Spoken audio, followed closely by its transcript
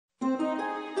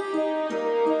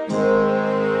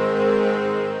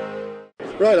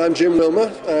Right, I'm Jim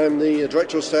Wilmer. I'm the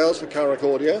Director of Sales for Calrec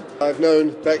Audio. I've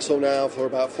known Bexel now for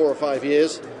about 4 or 5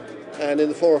 years, and in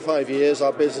the 4 or 5 years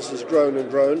our business has grown and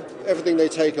grown. Everything they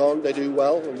take on, they do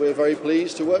well, and we're very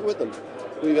pleased to work with them.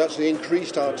 We've actually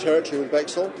increased our territory with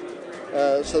Bexel,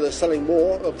 so they're selling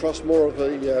more across more of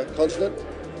the continent,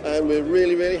 and we're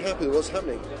really, really happy with what's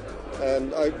happening.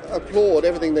 And I applaud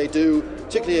everything they do,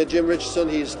 particularly Jim Richardson,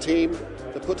 his team.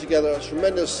 They put together a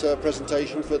tremendous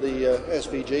presentation for the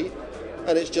SVG,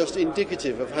 and it's just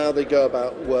indicative of how they go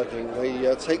about working.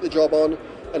 They take the job on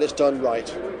and it's done right.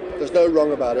 There's no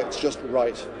wrong about it, it's just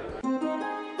right.